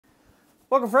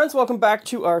Welcome friends, welcome back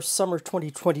to our summer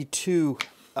 2022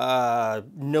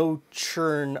 no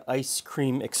churn ice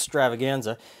cream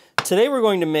extravaganza. Today we're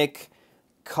going to make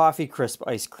coffee crisp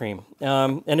ice cream.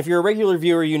 And if you're a regular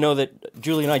viewer, you know that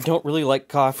Julie and I don't really like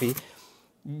coffee,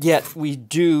 yet we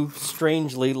do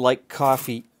strangely like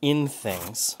coffee in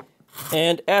things.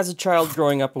 And as a child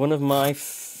growing up, one of my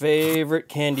favorite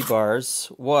candy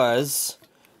bars was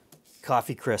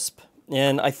Coffee Crisp.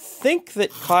 And I think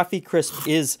that Coffee Crisp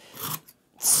is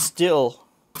still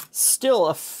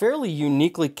a fairly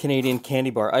uniquely Canadian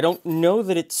candy bar. I don't know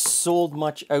that it's sold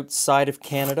much outside of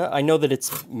Canada. I know that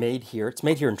it's made here. It's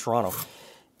made here in Toronto.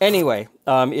 Anyway,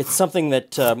 it's something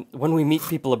that when we meet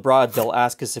people abroad, they'll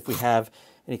ask us if we have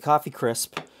any Coffee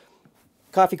Crisp,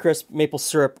 maple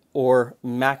syrup, or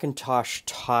Macintosh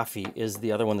toffee is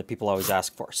the other one that people always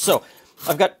ask for. So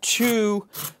I've got two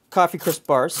Coffee Crisp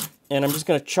bars, and I'm just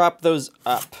going to chop those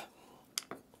up.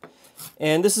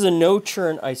 And this is a no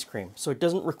churn ice cream, so it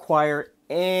doesn't require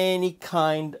any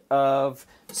kind of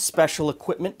special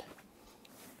equipment.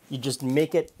 You just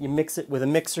make it, you mix it with a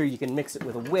mixer, you can mix it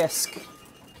with a whisk.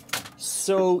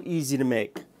 So easy to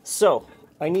make. So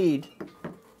I need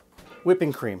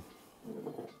whipping cream.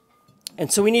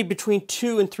 And so we need between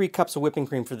 2 and 3 cups of whipping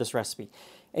cream for this recipe.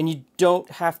 And you don't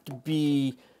have to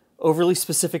be overly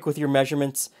specific with your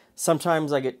measurements.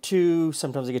 Sometimes I get 2,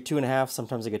 sometimes I get 2.5,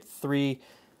 sometimes I get 3.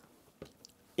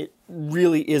 It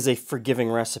really is a forgiving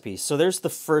recipe. So there's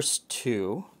the first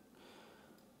 2.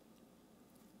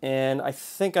 And I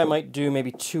think I might do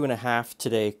maybe 2.5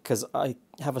 today because I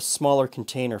have a smaller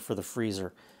container for the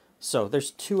freezer. So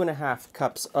there's 2.5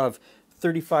 cups of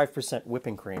 35%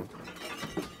 whipping cream.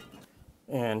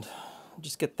 And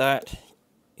just get that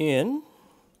in.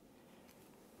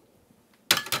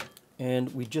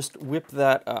 And we just whip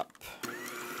that up.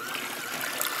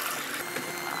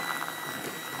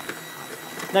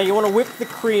 Now you want to whip the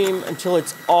cream until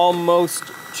it's almost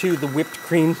to the whipped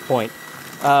cream point.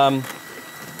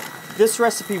 This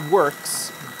recipe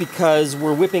works because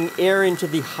we're whipping air into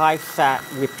the high-fat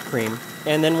whipped cream,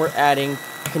 and then we're adding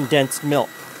condensed milk.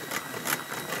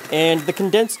 And the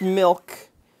condensed milk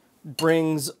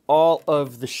brings all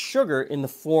of the sugar in the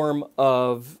form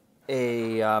of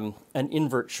an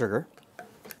invert sugar.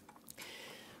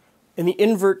 And the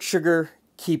invert sugar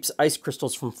keeps ice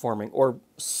crystals from forming, or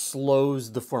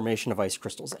slows the formation of ice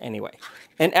crystals anyway.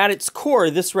 And at its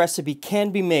core, this recipe can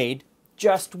be made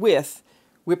just with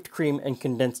whipped cream and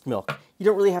condensed milk. You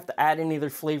don't really have to add any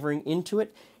other flavoring into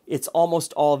it. It's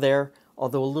almost all there,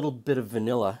 although a little bit of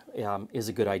vanilla is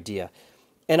a good idea.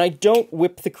 And I don't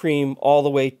whip the cream all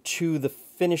the way to the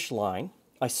finish line.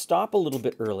 I stop a little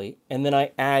bit early, and then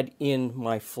I add in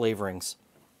my flavorings.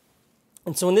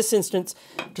 And so in this instance,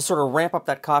 to sort of ramp up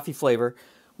that coffee flavor,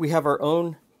 we have our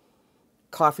own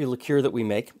coffee liqueur that we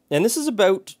make. And this is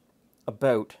about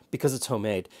because it's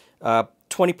homemade,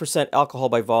 20% alcohol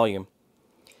by volume.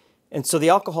 And so the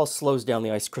alcohol slows down the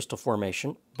ice crystal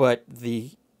formation, but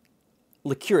the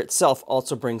liqueur itself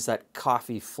also brings that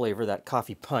coffee flavor, that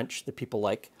coffee punch that people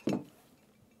like.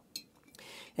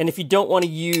 And if you don't want to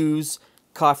use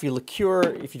coffee liqueur,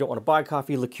 if you don't want to buy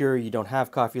coffee liqueur, you don't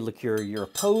have coffee liqueur, you're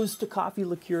opposed to coffee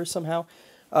liqueur somehow,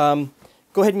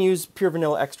 go ahead and use pure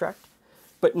vanilla extract.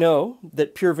 But know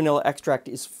that pure vanilla extract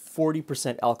is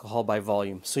 40% alcohol by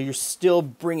volume. So you're still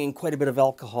bringing quite a bit of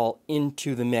alcohol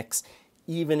into the mix,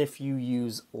 even if you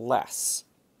use less.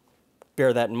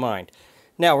 Bear that in mind.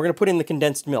 Now we're going to put in the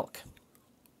condensed milk.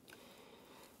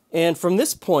 And from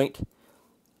this point,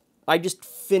 I just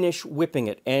finish whipping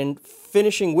it. And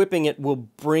finishing whipping it will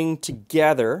bring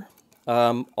together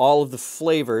all of the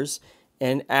flavors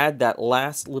and add that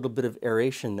last little bit of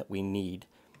aeration that we need.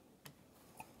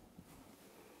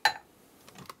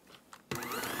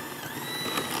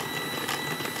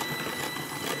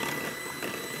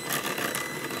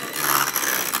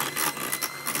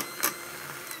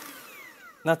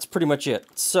 That's pretty much it.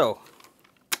 So,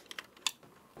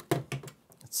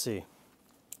 let's see.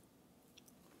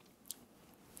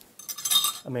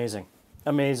 Amazing.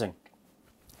 Amazing.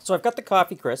 So I've got the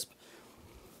Coffee Crisp,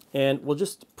 and we'll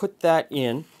just put that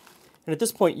in. And at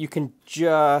this point, you can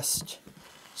just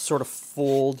sort of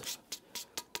fold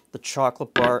the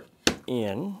chocolate bar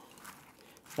in.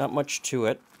 Not much to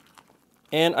it.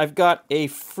 And I've got a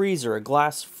freezer, a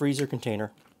glass freezer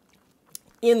container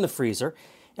in the freezer,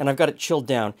 and I've got it chilled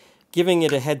down. Giving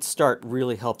it a head start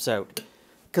really helps out,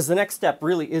 because the next step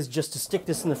really is just to stick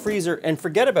this in the freezer and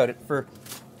forget about it for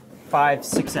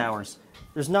 5-6 hours.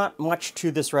 There's not much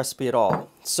to this recipe at all.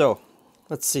 So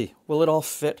let's see, will it all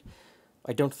fit?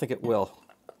 I don't think it will.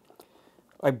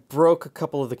 I broke a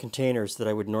couple of the containers that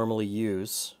I would normally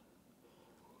use,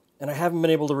 and I haven't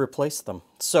been able to replace them.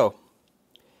 So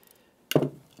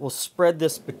we'll spread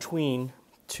this between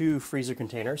 2 freezer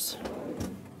containers.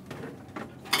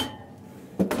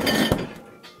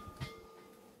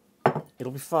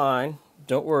 It'll be fine,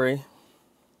 don't worry.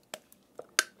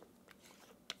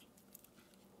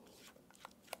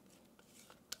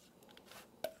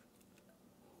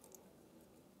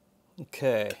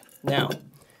 Okay, now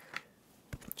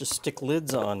just stick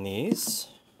lids on these.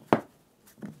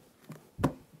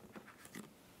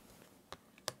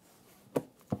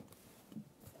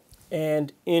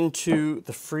 And into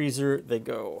the freezer they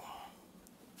go.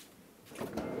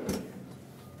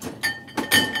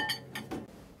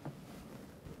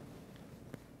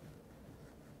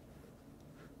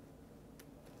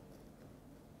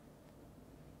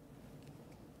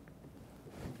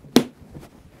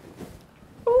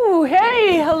 Ooh,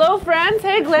 hey, hello friends.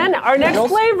 Hey Glenn, our next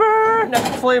flavor.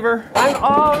 Next flavor. I'm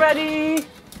all ready.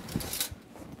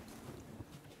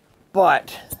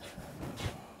 But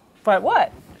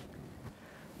what?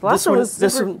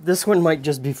 This one might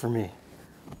just be for me.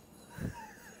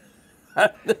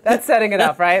 That's setting it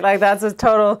up, right? Like that's a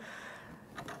total.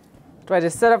 Do I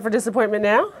just set up for disappointment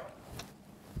now?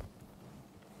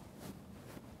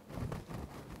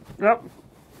 Yep.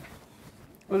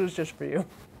 It is just for you.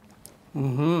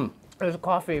 Mm-hmm. There's a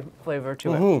coffee flavor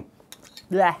to it.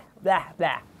 Blah, blah,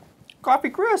 blah.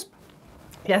 Coffee crisp.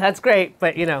 Yeah, that's great,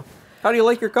 but you know. How do you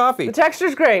like your coffee? The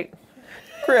texture's great.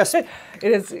 Crisp.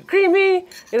 It is creamy,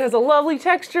 it has a lovely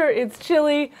texture, it's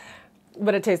chilly,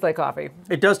 but it tastes like coffee.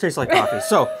 It does taste like coffee.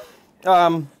 So,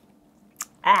 the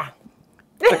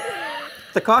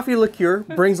coffee liqueur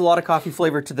brings a lot of coffee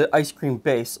flavor to the ice cream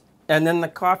base, and then the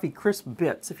coffee crisp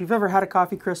bits. If you've ever had a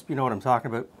coffee crisp, you know what I'm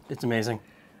talking about. It's amazing.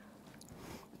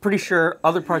 Pretty sure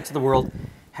other parts of the world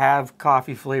have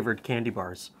coffee flavored candy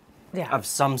bars. Yeah. Of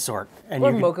some sort. And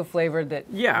or mocha flavored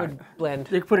that would blend.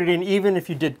 You could put it in even if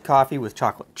you did coffee with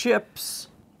chocolate chips.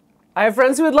 I have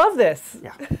friends who would love this.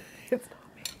 Yeah. It's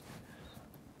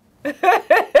not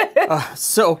me.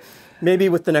 So maybe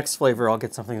with the next flavor, I'll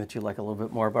get something that you like a little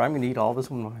bit more, but I'm going to eat all this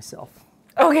one myself.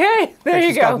 Okay, there Thanks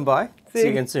you for go. stopping by. See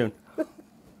you again soon.